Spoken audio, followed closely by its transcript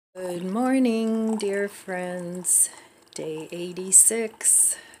Good morning, dear friends. Day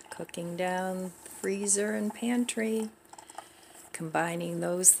 86, cooking down the freezer and pantry, combining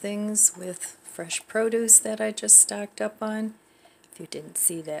those things with fresh produce that I just stocked up on. If you didn't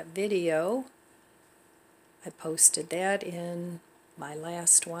see that video, I posted that in my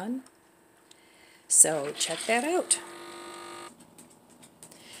last one, so check that out.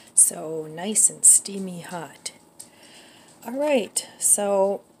 So nice and steamy hot. All right,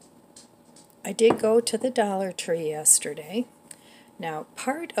 so I did go to the Dollar Tree yesterday. Now,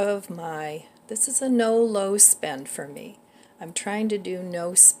 part of this is a no-low spend for me. I'm trying to do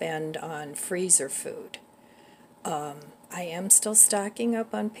no spend on freezer food. I am still stocking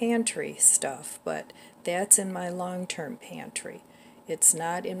up on pantry stuff, but that's in my long-term pantry. It's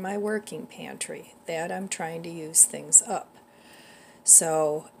not in my working pantry. That I'm trying to use things up.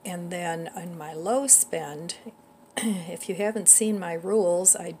 So, and then on my low spend, if you haven't seen my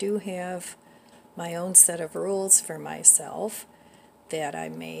rules, I do have my own set of rules for myself that I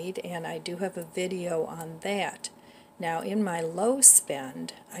made, and I do have a video on that. Now, in my low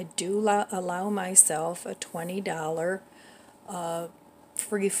spend, I do allow myself a $20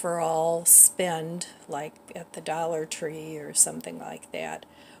 free-for-all spend, like at the Dollar Tree or something like that,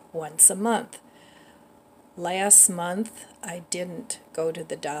 once a month. Last month, I didn't go to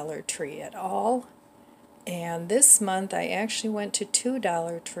the Dollar Tree at all. And this month I actually went to two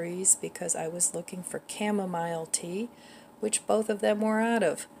Dollar Trees because I was looking for chamomile tea, which both of them were out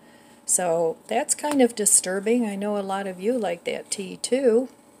of. So that's kind of disturbing. I know a lot of you like that tea too.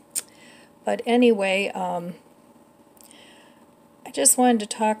 But anyway, I just wanted to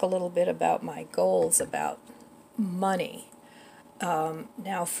talk a little bit about my goals about money.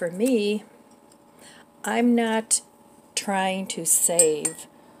 Now for me, I'm not trying to save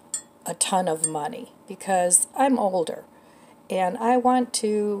a ton of money because I'm older and I'm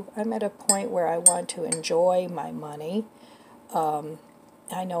at a point where I want to enjoy my money.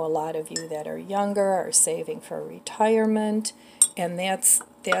 I know a lot of you that are younger are saving for retirement, and that's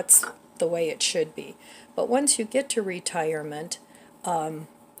the way it should be. But once you get to retirement,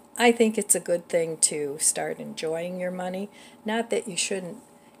 I think it's a good thing to start enjoying your money. Not that you shouldn't,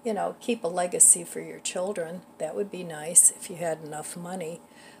 keep a legacy for your children. That would be nice if you had enough money.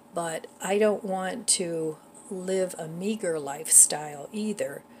 But I don't want to live a meager lifestyle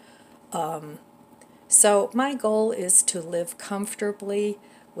either. So my goal is to live comfortably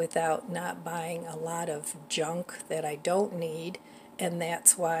without not buying a lot of junk that I don't need, and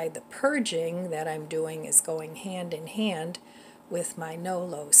that's why the purging that I'm doing is going hand in hand with my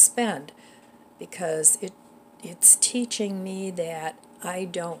no-low spend, because it's teaching me that I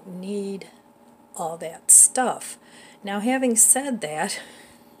don't need all that stuff. Now, having said that,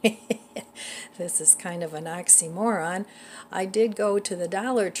 this is kind of an oxymoron. I did go to the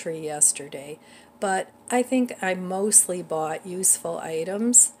Dollar Tree yesterday, but I think I mostly bought useful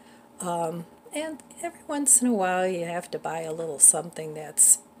items. And every once in a while you have to buy a little something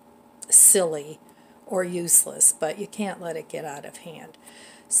that's silly or useless, but you can't let it get out of hand.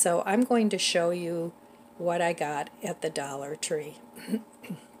 So I'm going to show you what I got at the Dollar Tree.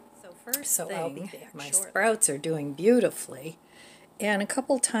 I'll be back. My sprouts are doing beautifully. And a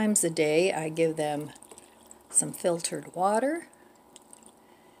couple times a day I give them some filtered water.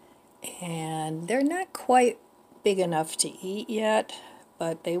 And they're not quite big enough to eat yet,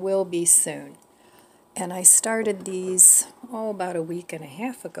 but they will be soon. And I started these, about a week and a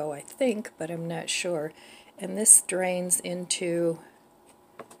half ago, I think, but I'm not sure. And this drains into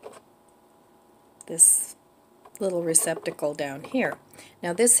this little receptacle down here.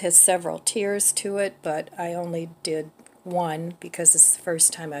 Now this has several tiers to it, but I only did one because it's the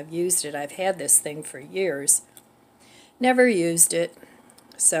first time I've used it. I've had this thing for years. Never used it.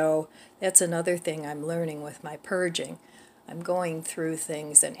 So that's another thing I'm learning with my purging. I'm going through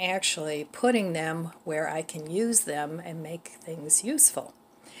things and actually putting them where I can use them and make things useful.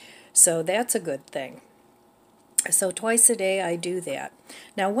 So that's a good thing. So twice a day I do that.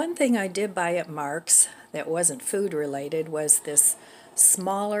 Now, one thing I did buy at Mark's that wasn't food related was this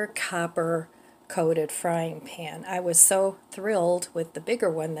smaller copper coated frying pan. I was so thrilled with the bigger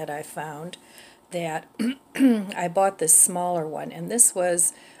one that I found that I bought this smaller one, and this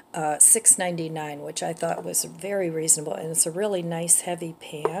was $6.99, which I thought was very reasonable, and it's a really nice heavy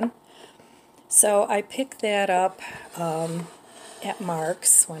pan. So I picked that up at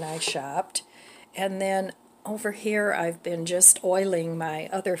Mark's when I shopped, and then over here I've been just oiling my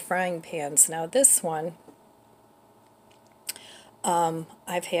other frying pans. Now this one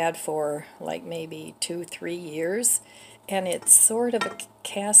I've had for like maybe 2-3 years, and it's sort of a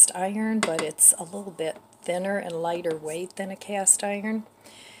cast iron, but it's a little bit thinner and lighter weight than a cast iron.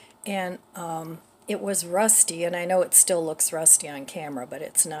 and it was rusty, and I know it still looks rusty on camera, but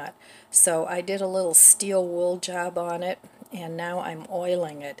it's not. So I did a little steel wool job on it, and now I'm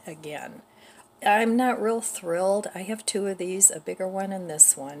oiling it again. I'm not real thrilled. I have two of these, a bigger one and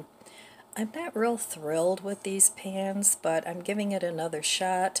this one. I'm not real thrilled with these pans, but I'm giving it another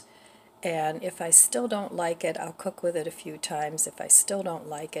shot. And if I still don't like it, I'll cook with it a few times. If I still don't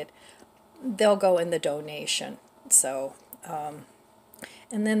like it, they'll go in the donation. So,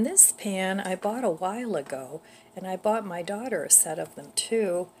 and then this pan I bought a while ago, and I bought my daughter a set of them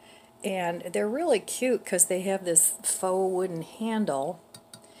too. And they're really cute because they have this faux wooden handle.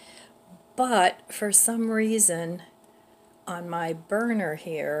 But for some reason, on my burner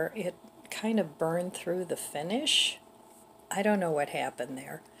here, it kind of burned through the finish. I don't know what happened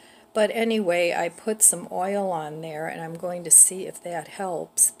there. But anyway, I put some oil on there, and I'm going to see if that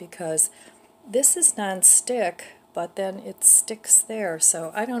helps, because this is non-stick, but then it sticks there,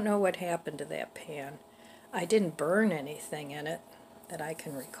 so I don't know what happened to that pan. I didn't burn anything in it that I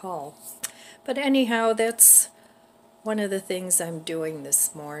can recall. But anyhow, that's one of the things I'm doing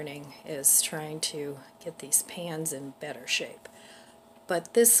this morning, is trying to get these pans in better shape.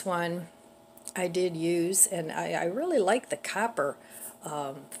 But this one I did use, and I really like the copper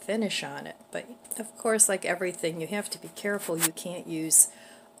finish on it. But of course, like everything, you have to be careful. You can't use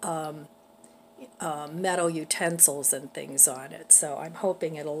metal utensils and things on it, so I'm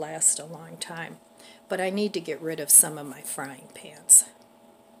hoping it'll last a long time. But I need to get rid of some of my frying pans.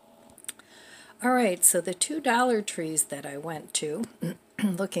 Alright, so the two Dollar Trees that I went to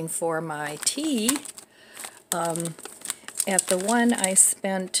looking for my tea, at the one I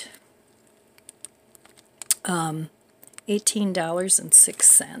spent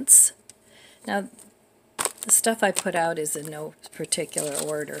 $18.06. Now, the stuff I put out is in no particular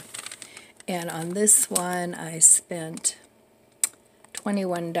order. And on this one, I spent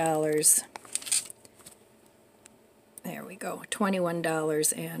 $21. There we go,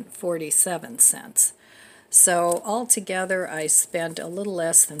 $21.47. So altogether, I spent a little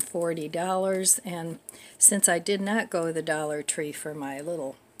less than $40. And since I did not go to the Dollar Tree for my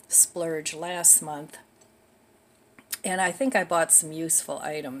little splurge last month, and I think I bought some useful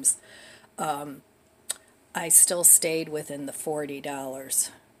items, I still stayed within the $40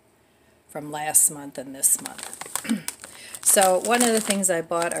 from last month and this month. So one of the things I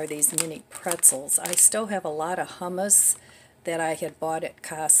bought are these mini pretzels. I still have a lot of hummus that I had bought at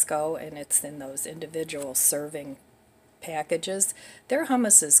Costco, and it's in those individual serving packages. Their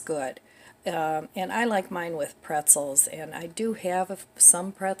hummus is good, and I like mine with pretzels, and I do have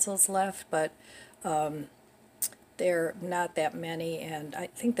some pretzels left, but they're not that many, and I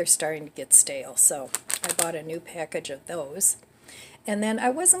think they're starting to get stale, so I bought a new package of those. And then I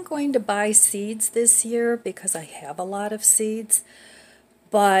wasn't going to buy seeds this year because I have a lot of seeds,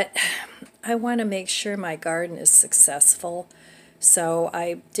 but I want to make sure my garden is successful. So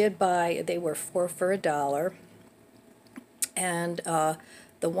I did buy, they were 4 for $1, and the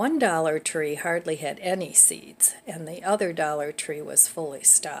 $1 tree hardly had any seeds, and the other Dollar Tree was fully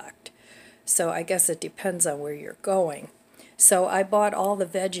stocked. So I guess it depends on where you're going. So I bought all the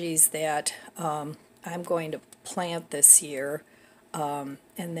veggies that I'm going to plant this year. And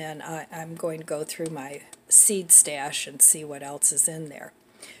then I'm going to go through my seed stash and see what else is in there.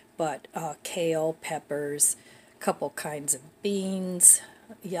 But kale, peppers, a couple kinds of beans,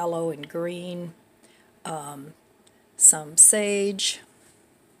 yellow and green, some sage,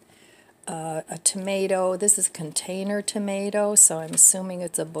 a tomato. This is container tomato, so I'm assuming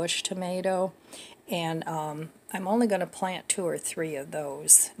it's a bush tomato. And I'm only going to plant 2 or 3 of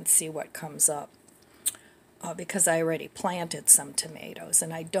those and see what comes up. Because I already planted some tomatoes,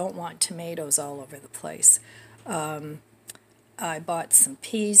 and I don't want tomatoes all over the place. I bought some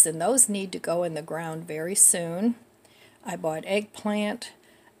peas, and those need to go in the ground very soon. I bought eggplant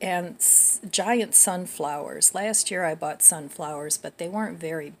and giant sunflowers. Last year I bought sunflowers, but they weren't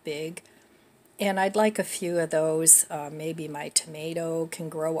very big. And I'd like a few of those. Maybe my tomato can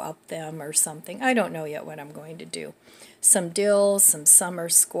grow up them or something. I don't know yet what I'm going to do. Some dill, some summer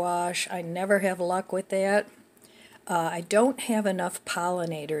squash. I never have luck with that. I don't have enough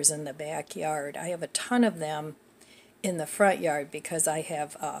pollinators in the backyard. I have a ton of them in the front yard because I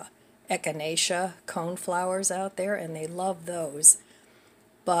have echinacea coneflowers out there, and they love those.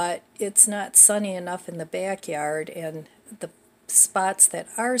 But it's not sunny enough in the backyard, and the spots that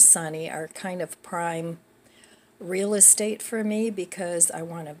are sunny are kind of prime real estate for me because I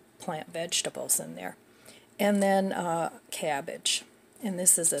want to plant vegetables in there. And then cabbage. And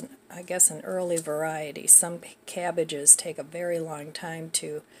this is, I guess, an early variety. Some cabbages take a very long time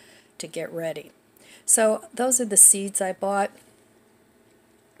to get ready. So those are the seeds I bought.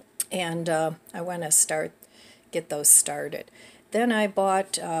 and I want to get those started. Then I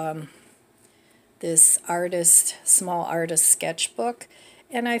bought this small artist sketchbook,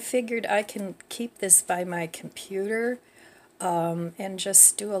 and I figured I can keep this by my computer and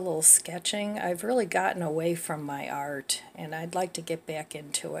just do a little sketching. I've really gotten away from my art, and I'd like to get back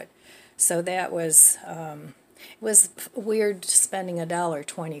into it. So that was it was weird spending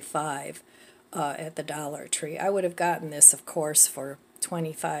 $1.25 at the Dollar Tree. I would have gotten this, of course, for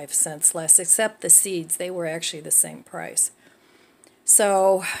 25 cents less, except the seeds. They were actually the same price.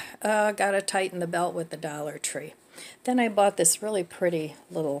 So got to tighten the belt with the Dollar Tree. Then I bought this really pretty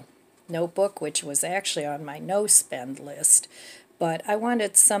little notebook, which was actually on my no-spend list, but I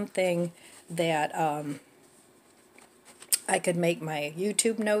wanted something that I could make my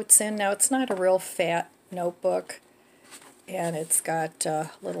YouTube notes in. Now, it's not a real fat notebook, and it's got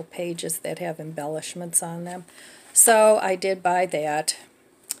little pages that have embellishments on them. So I did buy that,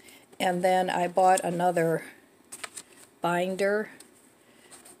 and then I bought another binder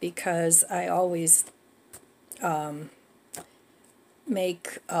because I always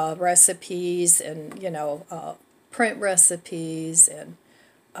make recipes and, print recipes, and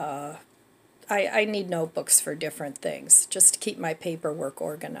I need notebooks for different things just to keep my paperwork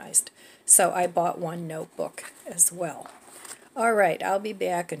organized. So I bought one notebook as well. All right, I'll be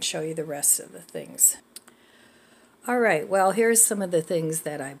back and show you the rest of the things. All right, well, here's some of the things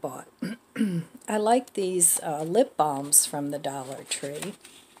that I bought. I like these lip balms from the Dollar Tree,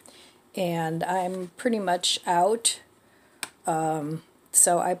 and I'm pretty much out,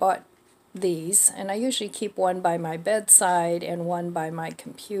 so I bought these, and I usually keep one by my bedside and one by my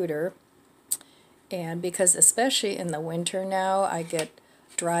computer, and because especially in the winter now, I get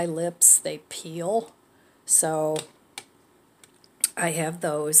dry lips, they peel, so I have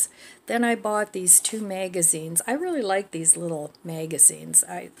those. Then I bought these 2 magazines. I really like these little magazines.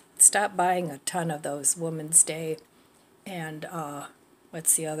 I stopped buying a ton of those, Woman's Day and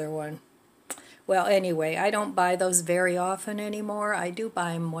what's the other one? Well, anyway, I don't buy those very often anymore. I do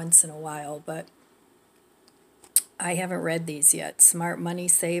buy them once in a while, but I haven't read these yet. Smart Money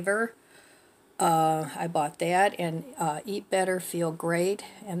Saver. I bought that, and Eat Better, Feel Great,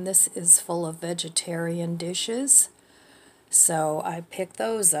 and this is full of vegetarian dishes. So I picked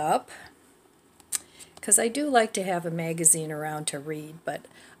those up because I do like to have a magazine around to read, but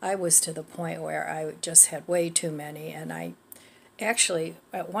I was to the point where I just had way too many, and I actually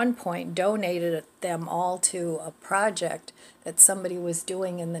at one point donated them all to a project that somebody was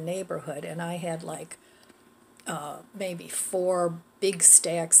doing in the neighborhood, and I had like maybe 4 big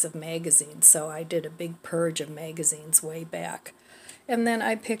stacks of magazines, so I did a big purge of magazines way back. And then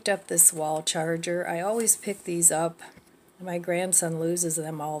I picked up this wall charger. I always pick these up. My grandson loses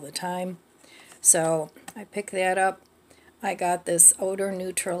them all the time, so I picked that up. I got this odor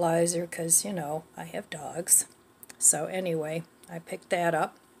neutralizer because, I have dogs. So anyway, I picked that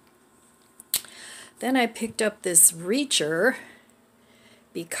up. Then I picked up this reacher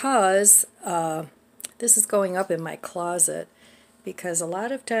because this is going up in my closet, because a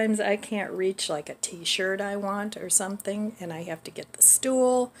lot of times I can't reach like a t-shirt I want or something, and I have to get the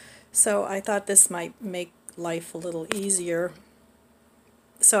stool. So I thought this might make life a little easier,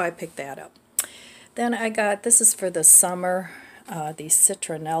 so I picked that up. Then I got, this is for the summer, these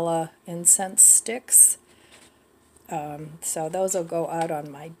citronella incense sticks. So those will go out on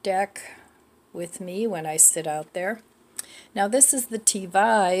my deck with me when I sit out there. Now this is the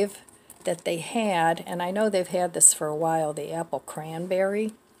T-Vive that they had, and I know they've had this for a while, the apple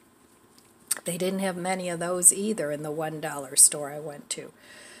cranberry. They didn't have many of those either in the $1 store I went to.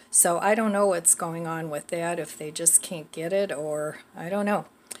 So I don't know what's going on with that, if they just can't get it, or I don't know.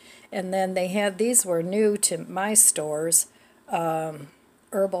 And then they had, these were new to my stores,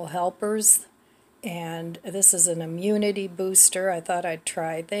 Herbal Helpers, and this is an immunity booster. I thought I'd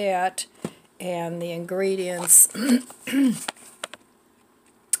try that. And the ingredients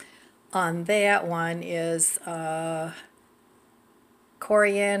on that one is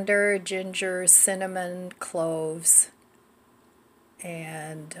coriander, ginger, cinnamon, cloves,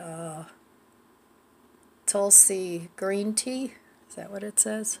 and Tulsi green tea. Is that what it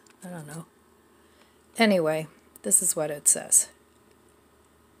says? I don't know. Anyway, this is what it says.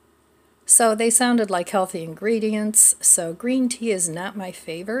 So they sounded like healthy ingredients. So green tea is not my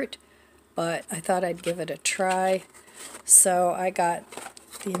favorite, but I thought I'd give it a try. So I got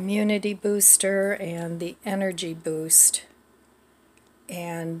the immunity booster and the energy boost,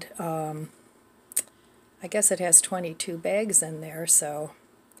 and I guess it has 22 bags in there, so,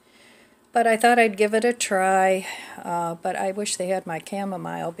 but I thought I'd give it a try, but I wish they had my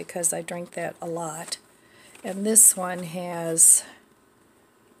chamomile because I drink that a lot. And this one has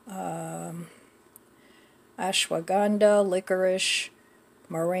ashwagandha, licorice,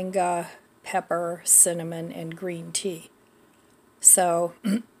 moringa, pepper, cinnamon, and green tea. So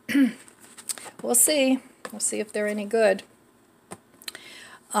we'll see. We'll see if they're any good.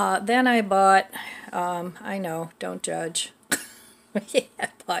 Then I bought, I know, don't judge. Yeah, I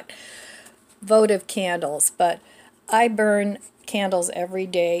bought votive candles, but I burn candles every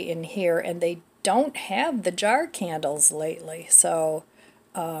day in here, and they don't have the jar candles lately. So,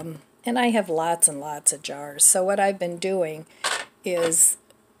 and I have lots and lots of jars. So what I've been doing is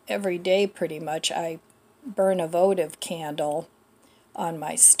every day pretty much I burn a votive candle on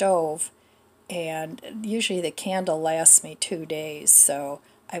my stove, and usually the candle lasts me 2 days, so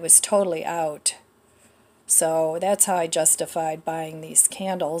I was totally out. So that's how I justified buying these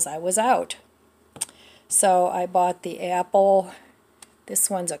candles. I was out. So I bought the apple, this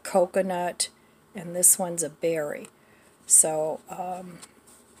one's a coconut, and this one's a berry. So,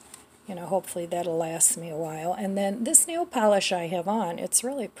 you know, hopefully that'll last me a while. And then this nail polish I have on, it's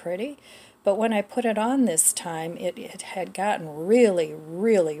really pretty, but when I put it on this time, it had gotten really,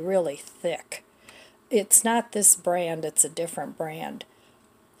 really, really thick. It's not this brand, it's a different brand.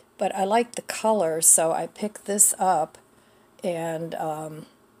 But I like the color, so I picked this up, and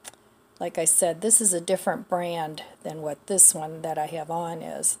like I said, this is a different brand than what this one that I have on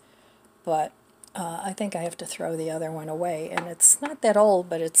is. But I think I have to throw the other one away, and it's not that old,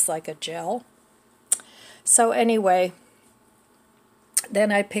 but it's like a gel. So anyway,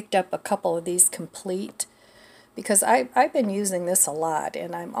 then I picked up a couple of these complete, because I've been using this a lot,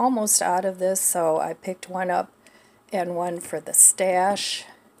 and I'm almost out of this, so I picked one up, and one for the stash,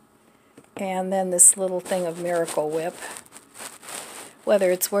 and then this little thing of Miracle Whip.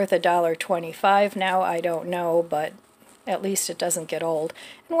 Whether it's worth $1.25 now, I don't know, but at least it doesn't get old.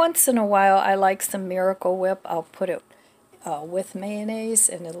 And once in a while, I like some Miracle Whip. I'll put it with mayonnaise,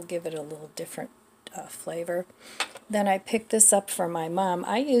 and it'll give it a little different flavor. Then I picked this up for my mom.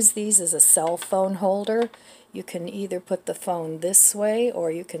 I use these as a cell phone holder. You can either put the phone this way,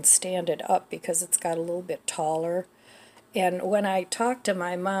 or you can stand it up because it's got a little bit taller. And when I talk to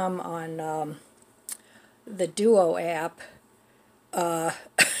my mom on the Duo app,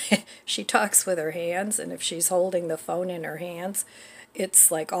 she talks with her hands, and if she's holding the phone in her hands, it's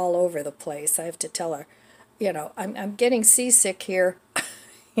like all over the place. I have to tell her, you know, I'm getting seasick here.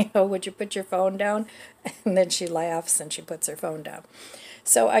 You know, would you put your phone down? And then she laughs and she puts her phone down.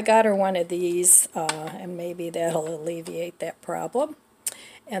 So I got her one of these, and maybe that'll alleviate that problem.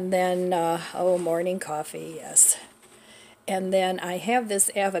 And then, oh, morning coffee, yes. And then I have this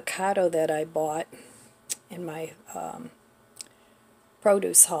avocado that I bought in my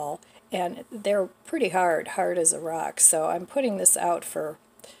produce haul, and they're pretty hard as a rock. So I'm putting this out for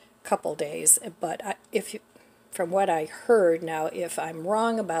a couple days. But from what I heard, now if I'm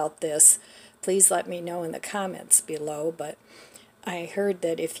wrong about this, please let me know in the comments below. But I heard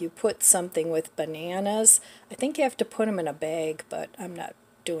that if you put something with bananas, I think you have to put them in a bag, but I'm not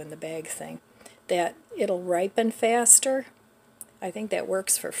doing the bag thing, that it'll ripen faster. I think that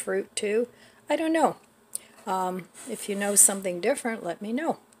works for fruit too. I don't know. If you know something different, let me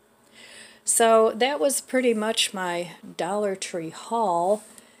know. So that was pretty much my Dollar Tree haul,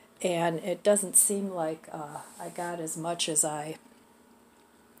 and it doesn't seem like I got as much as I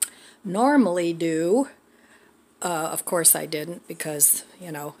normally do. Of course I didn't, because,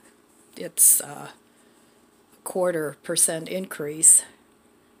 you know, it's a 1/4% increase,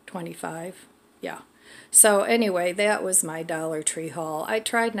 25, yeah. So anyway, that was my Dollar Tree haul. I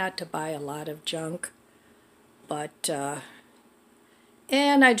tried not to buy a lot of junk, but,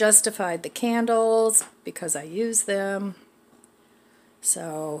 and I justified the candles because I use them.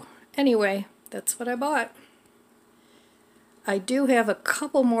 So anyway, that's what I bought. I do have a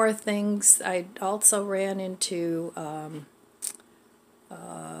couple more things. I also ran into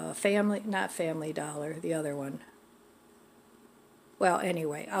not Family Dollar, the other one. Well,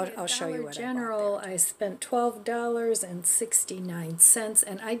 anyway, I'll show you what General, I spent $12.69,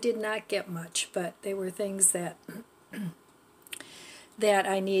 and I did not get much, but they were things that that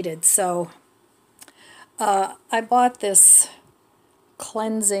I needed. So I bought this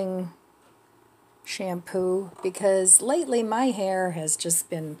cleansing shampoo because lately my hair has just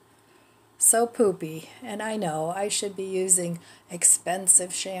been so poopy, and I know I should be using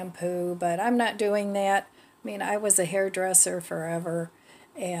expensive shampoo, but I'm not doing that. I mean, I was a hairdresser forever,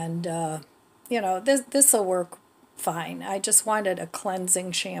 and you know, this will work fine. I just wanted a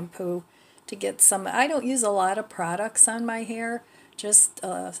cleansing shampoo to get some. I don't use a lot of products on my hair, just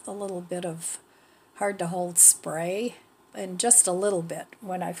a little bit of hard to hold spray, and just a little bit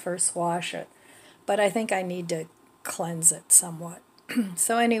when I first wash it. But I think I need to cleanse it somewhat.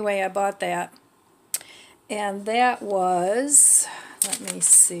 So anyway, I bought that. And that was, let me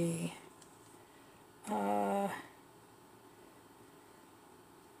see, that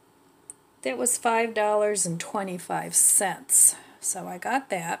was $5.25. So I got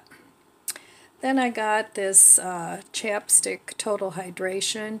that. Then I got this Chapstick Total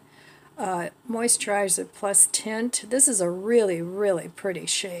Hydration Moisturizer Plus Tint. This is a really, really pretty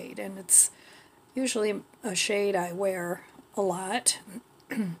shade, and it's usually a shade I wear a lot.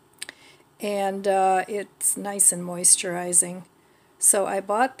 And it's nice and moisturizing. So I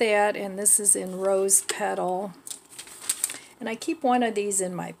bought that, and this is in Rose Petal. And I keep one of these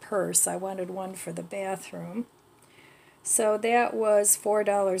in my purse. I wanted one for the bathroom. So that was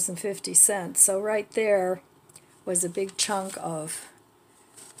 $4.50. So right there was a big chunk of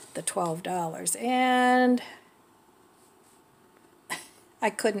the $12. And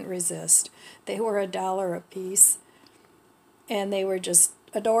I couldn't resist. They were $1 a piece, and they were just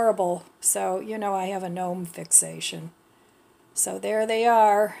adorable. So, you know, I have a gnome fixation. So there they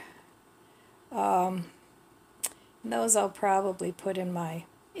are. Those I'll probably put in my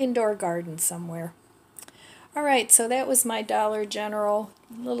indoor garden somewhere. Alright, so that was my Dollar General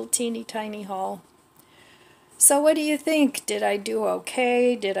little teeny tiny haul. So what do you think? Did I do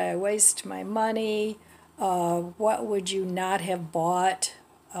okay? Did I waste my money? What would you not have bought?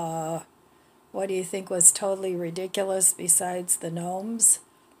 What do you think was totally ridiculous besides the gnomes?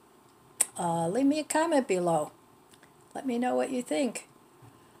 Leave me a comment below. Let me know what you think.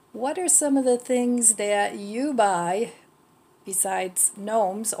 What are some of the things that you buy besides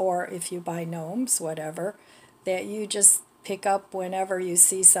gnomes, or if you buy gnomes, whatever, that you just pick up whenever you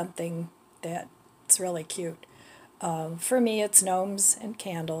see something that's really cute? For me, it's gnomes and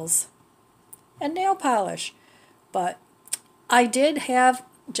candles and nail polish. But I did have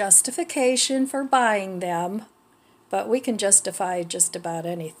justification for buying them, but we can justify just about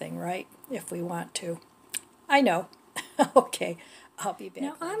anything, right? If we want to. I know. Okay, I'll be back.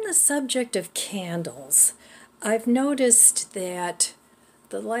 Now, on the subject of candles, I've noticed that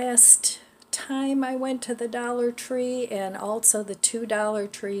the last time I went to the Dollar Tree, and also the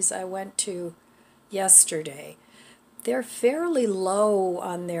 $2 trees I went to yesterday, they're fairly low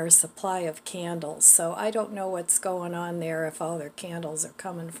on their supply of candles. So I don't know what's going on there, if all their candles are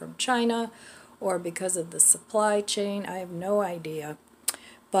coming from China or because of the supply chain. I have no idea.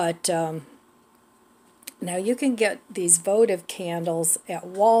 But now you can get these votive candles at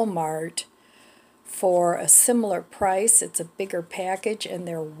Walmart for a similar price. It's a bigger package, and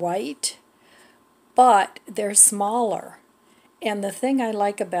they're white, but they're smaller. And the thing I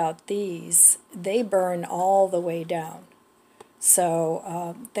like about these, they burn all the way down.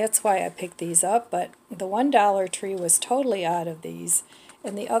 So that's why I picked these up. But the $1 tree was totally out of these,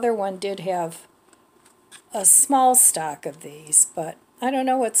 and the other one did have a small stock of these, but I don't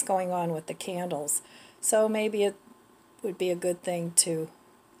know what's going on with the candles. So maybe it would be a good thing to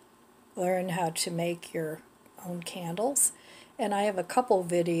learn how to make your own candles. And I have a couple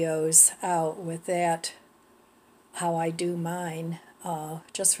videos out with that, how I do mine,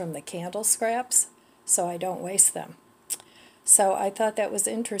 just from the candle scraps, so I don't waste them. So I thought that was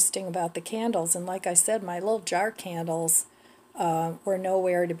interesting about the candles. And like I said, my little jar candles were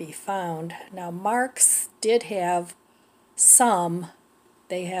nowhere to be found. Now, Mark's did have some.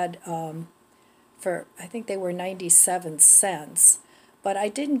 They had for, I think they were 97 cents. But I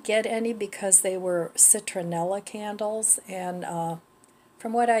didn't get any because they were citronella candles. And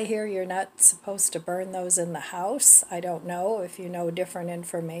from what I hear, you're not supposed to burn those in the house. I don't know. If you know different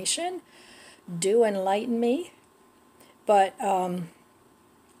information, do enlighten me. But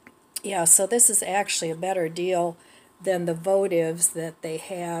yeah, so this is actually a better deal than the votives that they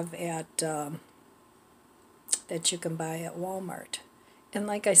have at that you can buy at Walmart. And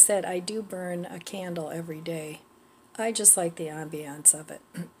like I said, I do burn a candle every day. I just like the ambiance of it.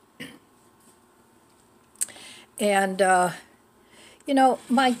 And you know,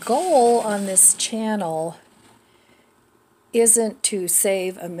 my goal on this channel isn't to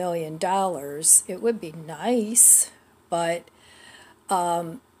save $1 million. It would be nice, but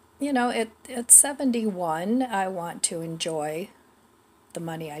you know, at 71, I want to enjoy the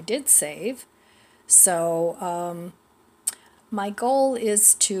money I did save. So my goal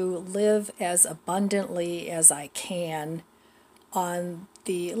is to live as abundantly as I can on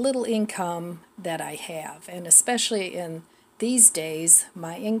the little income that I have. And especially in these days,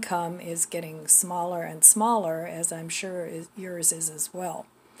 my income is getting smaller and smaller, as I'm sure yours is as well.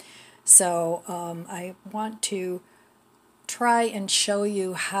 So I want to try and show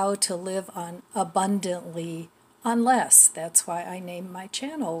you how to live on abundantly on less. That's why I named my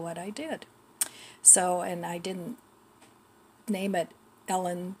channel what I did. So, and I didn't name it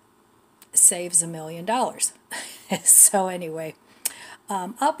Ellen saves $1 million. So anyway,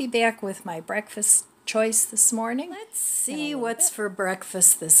 I'll be back with my breakfast choice this morning. Let's see what's for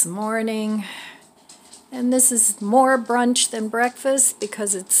breakfast this morning. And this is more brunch than breakfast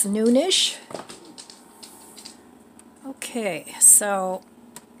because it's noonish. Okay, so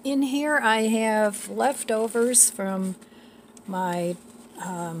in here I have leftovers from my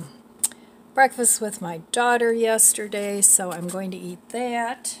breakfast with my daughter yesterday, so I'm going to eat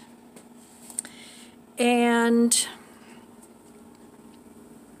that. And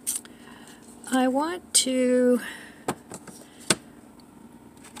I want to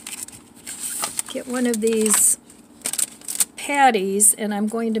get one of these patties, and I'm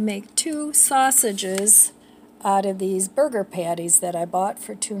going to make 2 sausages out of these burger patties that I bought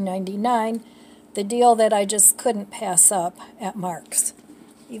for $2.99, the deal that I just couldn't pass up at Mark's.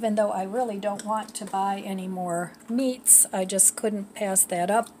 Even though I really don't want to buy any more meats, I just couldn't pass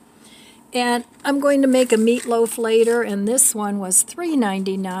that up. And I'm going to make a meatloaf later, and this one was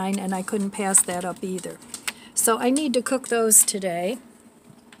 $3.99, and I couldn't pass that up either. So I need to cook those today.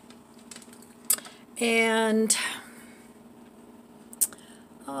 And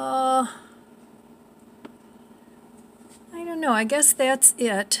I don't know, I guess that's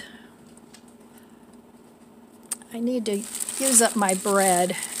it. I need to use up my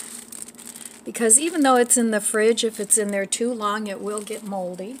bread, because even though it's in the fridge, if it's in there too long, it will get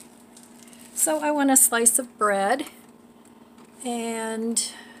moldy. So I want a slice of bread,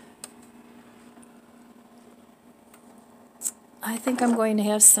 and I think I'm going to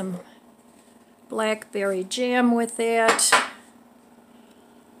have some blackberry jam with that.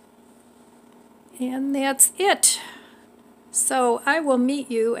 And that's it. So I will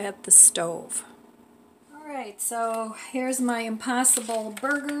meet you at the stove. Alright, so here's my Impossible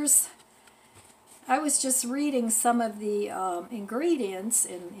burgers. I was just reading some of the ingredients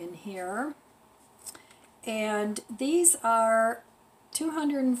in here, and these are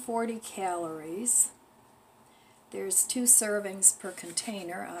 240 calories. There's 2 servings per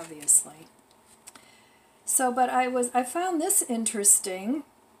container, obviously. So, but I found this interesting.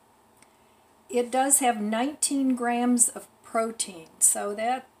 It does have 19 grams of protein, so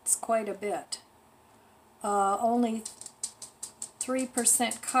that's quite a bit. Only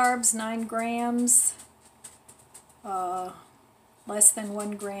 3% carbs, 9 grams, less than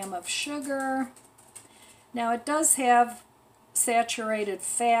 1 gram of sugar. Now it does have saturated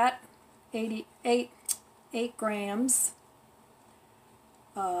fat, 8 grams,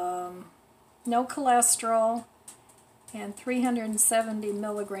 no cholesterol, and 370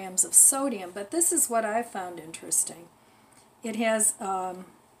 milligrams of sodium. But this is what I found interesting. It has,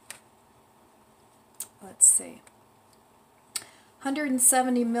 let's see,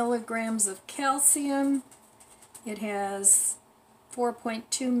 170 milligrams of calcium. It has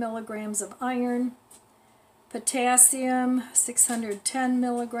 4.2 milligrams of iron, potassium, 610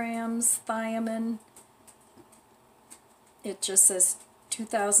 milligrams, thiamine. It just says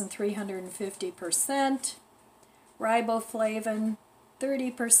 2,350%. Riboflavin,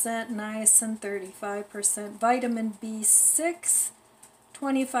 30%, niacin, 35%, vitamin B6,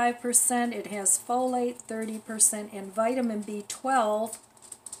 25%, it has folate, 30%, and vitamin B12,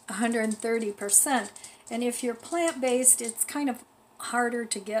 130%. And if you're plant-based, it's kind of harder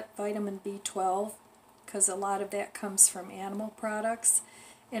to get vitamin B12 because a lot of that comes from animal products.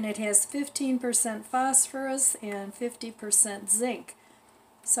 And it has 15% phosphorus and 50% zinc.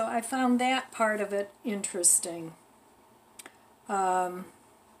 So I found that part of it interesting.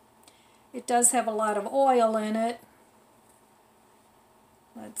 It does have a lot of oil in it.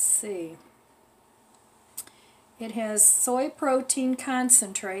 Let's see. It has soy protein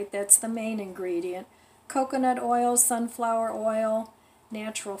concentrate, that's the main ingredient, coconut oil, sunflower oil,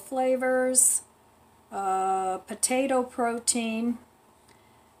 natural flavors, potato protein,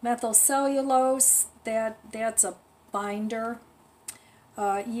 methylcellulose, that's a binder,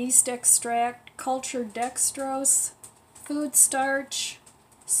 yeast extract, cultured dextrose, food starch,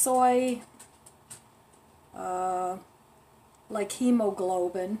 soy, like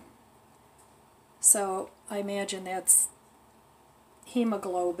hemoglobin. So I imagine that's,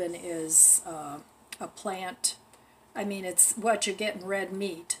 hemoglobin is a plant. I mean, it's what you get in red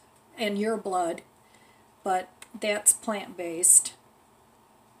meat and your blood, but that's plant-based.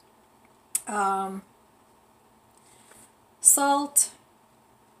 Salt,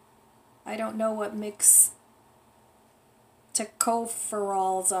 I don't know what mix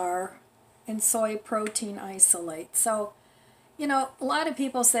tocopherols are, and soy protein isolate. So, you know, a lot of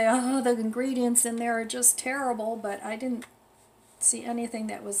people say, oh, the ingredients in there are just terrible, but I didn't see anything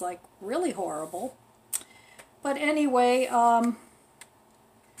that was like really horrible. But anyway,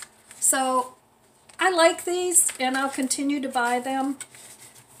 So I like these, and I'll continue to buy them.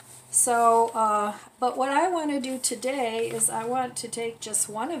 So, but what I want to do today is I want to take just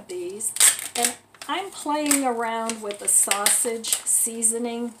one of these, and I'm playing around with a sausage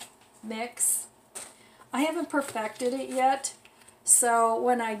seasoning mix. I haven't perfected it yet, so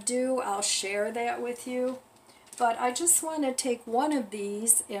when I do, I'll share that with you. But I just want to take one of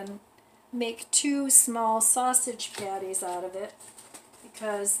these and make 2 small sausage patties out of it,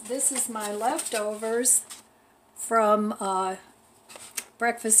 because this is my leftovers from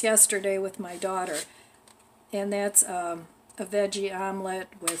breakfast yesterday with my daughter, and that's a veggie omelet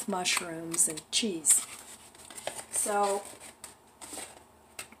with mushrooms and cheese. So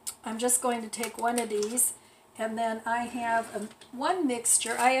I'm just going to take one of these, and then I have one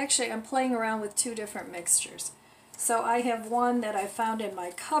mixture. I'm playing around with 2 different mixtures. So I have one that I found in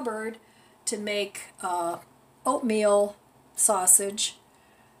my cupboard to make oatmeal sausage.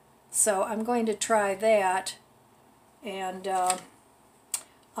 So I'm going to try that, and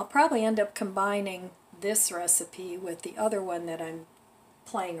I'll probably end up combining this recipe with the other one that I'm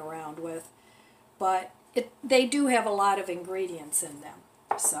playing around with. But they do have a lot of ingredients in them.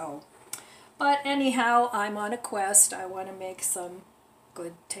 So, but anyhow, I'm on a quest. I want to make some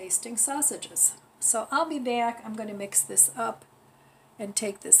good tasting sausages. So I'll be back. I'm going to mix this up and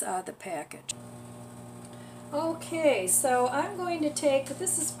take this out of the package. Okay, so I'm going to take,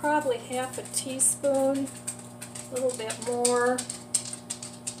 this is probably half a teaspoon, a little bit more,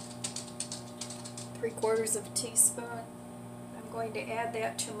 3/4 of a teaspoon. I'm going to add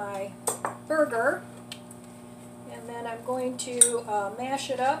that to my burger, and then I'm going to mash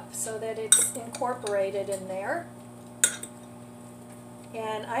it up so that it's incorporated in there.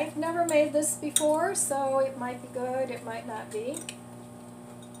 And I've never made this before, so it might be good, it might not be.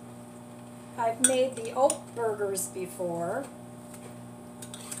 I've made the oat burgers before,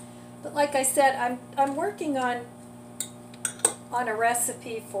 but like I said, I'm working on a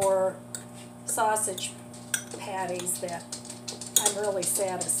recipe for sausage patties that I'm really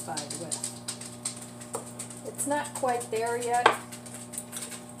satisfied with. It's not quite there yet,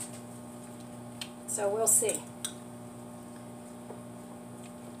 so we'll see.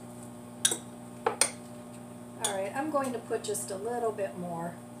 Alright, I'm going to put just a little bit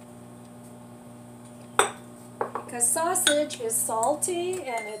more, because sausage is salty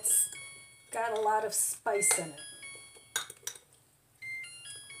and it's got a lot of spice in it.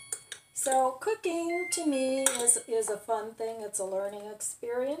 So cooking to me is a fun thing. It's a learning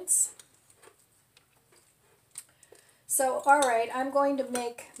experience. So alright, I'm going to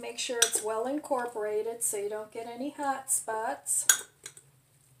make sure it's well incorporated so you don't get any hot spots.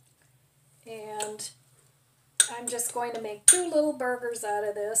 And I'm just going to make 2 little burgers out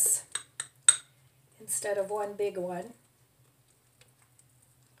of this instead of one big one.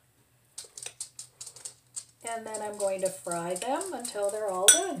 And then I'm going to fry them until they're all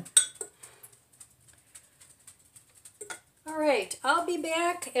done. Alright, I'll be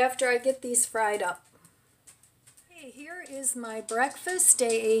back after I get these fried up. Okay, here is my breakfast,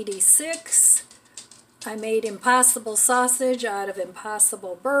 day 86. I made Impossible sausage out of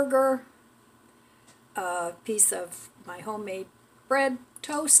Impossible burger. A piece of my homemade bread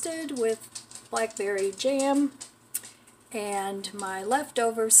toasted with blackberry jam, and my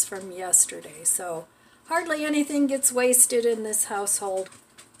leftovers from yesterday. So hardly anything gets wasted in this household,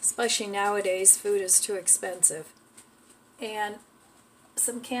 especially nowadays. Food is too expensive. And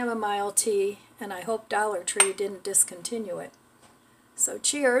some chamomile tea, and I hope Dollar Tree didn't discontinue it. So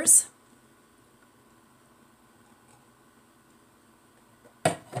cheers.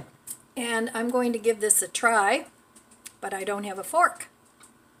 And I'm going to give this a try, but I don't have a fork.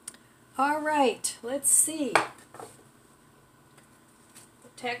 Alright, let's see. The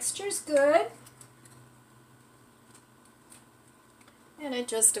texture's good. And it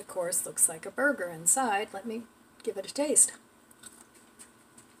just, of course, looks like a burger inside. Let me give it a taste.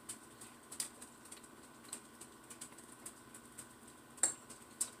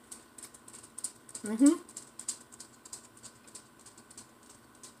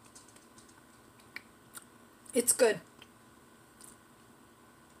 It's good.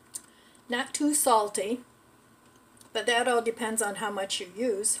 Not too salty, but that all depends on how much you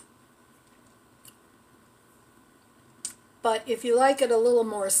use. But if you like it a little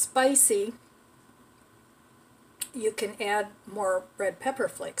more spicy, you can add more red pepper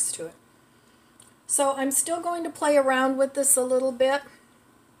flakes to it. So I'm still going to play around with this a little bit.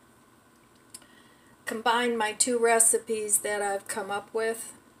 Combine my 2 recipes that I've come up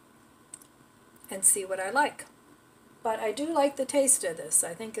with and see what I like. But I do like the taste of this.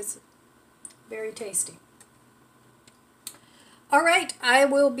 I think it's very tasty. All right, I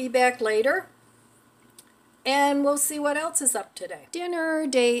will be back later and we'll see what else is up today. Dinner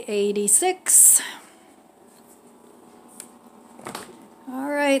day 86. All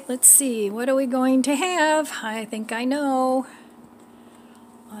right, let's see. What are we going to have? I think I know.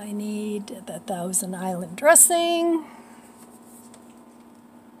 I need the Thousand Island dressing.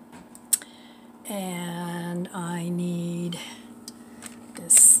 And I need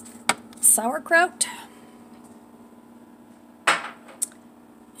this sauerkraut.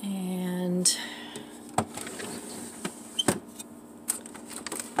 And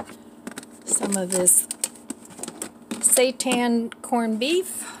some of this seitan corned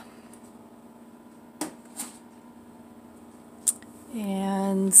beef.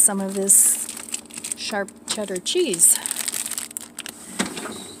 And some of this sharp cheddar cheese.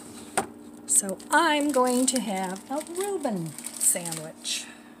 So I'm going to have a Reuben sandwich.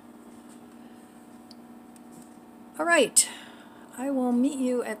 All right, I will meet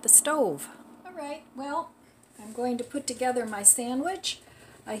you at the stove. All right, well, I'm going to put together my sandwich.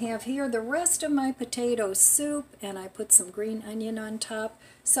 I have here the rest of my potato soup, and I put some green onion on top.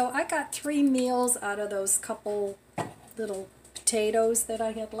 So I got 3 meals out of those couple little potatoes that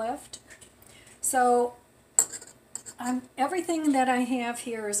I had left. So everything that I have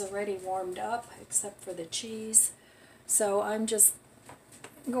here is already warmed up except for the cheese. So I'm just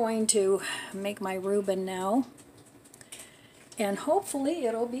going to make my Reuben now. And hopefully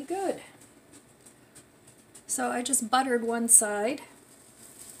it'll be good. So I just buttered one side.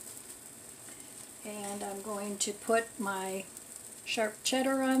 And I'm going to put my sharp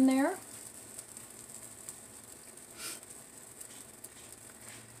cheddar on there.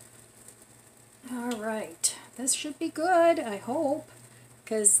 All right, this should be good, I hope,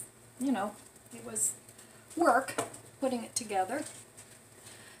 because, you know, it was work putting it together.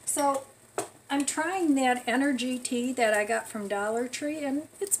 So I'm trying that energy tea that I got from Dollar Tree, and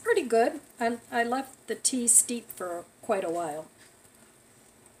it's pretty good. I left the tea steep for quite a while.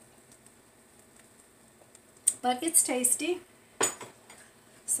 But it's tasty.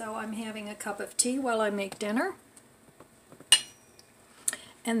 So I'm having a cup of tea while I make dinner.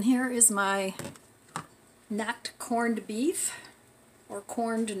 And here is my not corned beef, or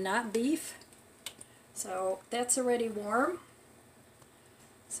corned not beef. So that's already warm.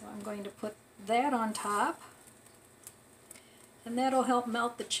 So I'm going to put that on top. And that'll help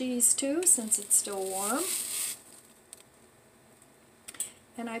melt the cheese too, since it's still warm.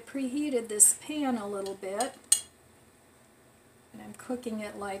 And I preheated this pan a little bit. And I'm cooking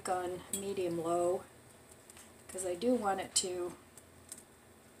it like on medium-low, because I do want it to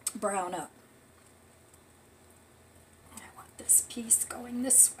brown up. I want this piece going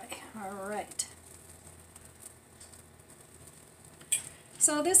this way. All right.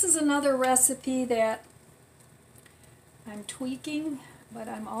 So this is another recipe that I'm tweaking, but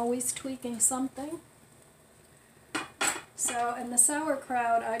I'm always tweaking something. So, and the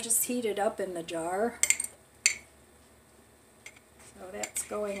sauerkraut, I just heat it up in the jar. So that's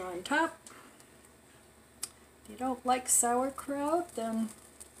going on top. If you don't like sauerkraut, then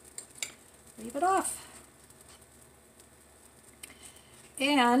leave it off.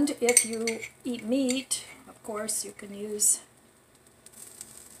 And if you eat meat, of course, you can use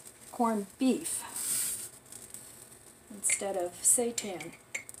corned beef instead of seitan,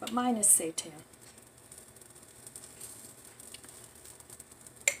 but mine is seitan.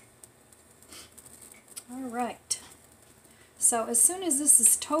 All right. So as soon as this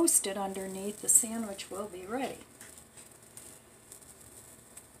is toasted underneath, the sandwich will be ready.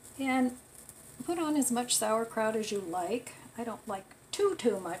 And put on as much sauerkraut as you like. I don't like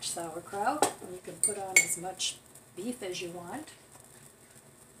too much sauerkraut. You can put on as much beef as you want.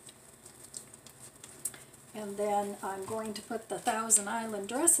 And then I'm going to put the Thousand Island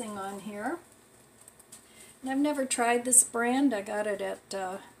dressing on here. And I've never tried this brand. I got it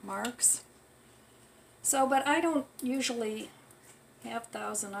at Mark's. So, but I don't usually have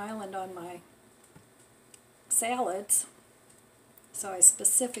Thousand Island on my salads. So I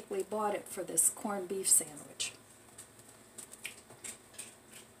specifically bought it for this corned beef sandwich.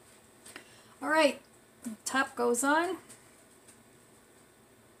 All right, the top goes on.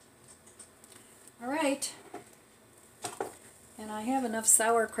 All right, and I have enough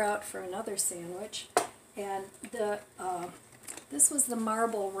sauerkraut for another sandwich. And this was the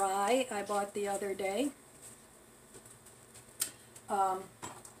marble rye I bought the other day.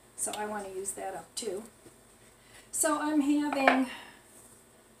 So I want to use that up too. So I'm having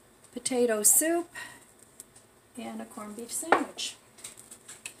potato soup and a corned beef sandwich.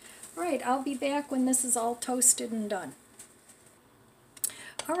 All right, I'll be back when this is all toasted and done.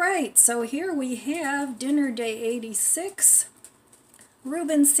 All right, so here we have dinner day 86.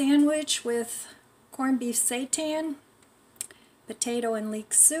 Reuben sandwich with corned beef seitan, potato and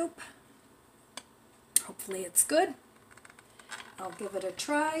leek soup. Hopefully it's good. I'll give it a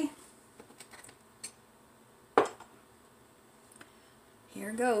try.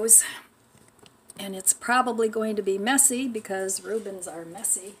 Here goes. And it's probably going to be messy because Reubens are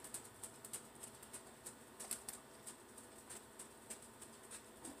messy.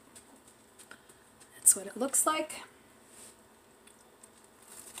 That's what it looks like.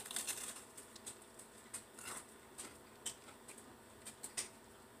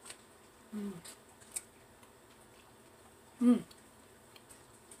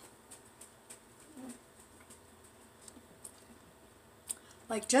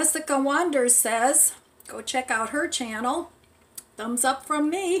 Like Jessica Wanders says, go check out her channel. Thumbs up from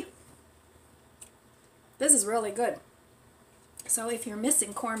me. This is really good. So if you're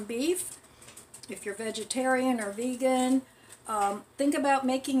missing corned beef, if you're vegetarian or vegan, think about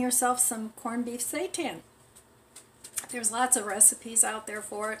making yourself some corned beef seitan. There's lots of recipes out there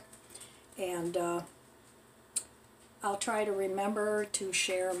for it, and I'll try to remember to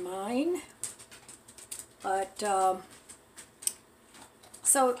share mine. But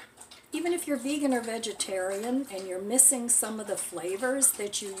so even if you're vegan or vegetarian and you're missing some of the flavors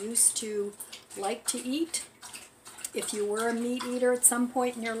that you used to like to eat, if you were a meat eater at some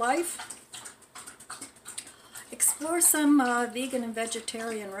point in your life, explore some vegan and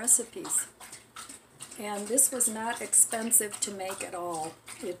vegetarian recipes. And this was not expensive to make at all.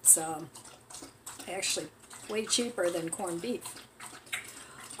 It's actually way cheaper than corned beef.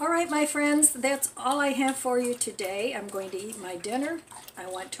 All right, my friends, that's all I have for you today. I'm going to eat my dinner. I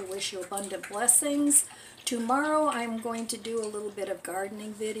want to wish you abundant blessings. Tomorrow I'm going to do a little bit of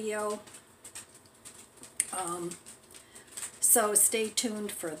gardening video. So stay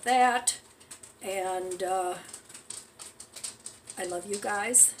tuned for that. And I love you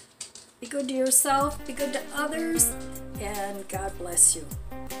guys. Be good to yourself, be good to others, and God bless you.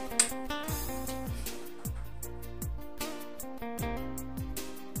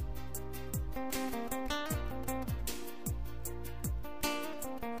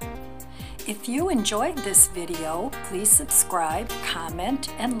 If you enjoyed this video, please subscribe, comment,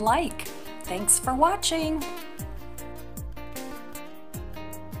 and like. Thanks for watching.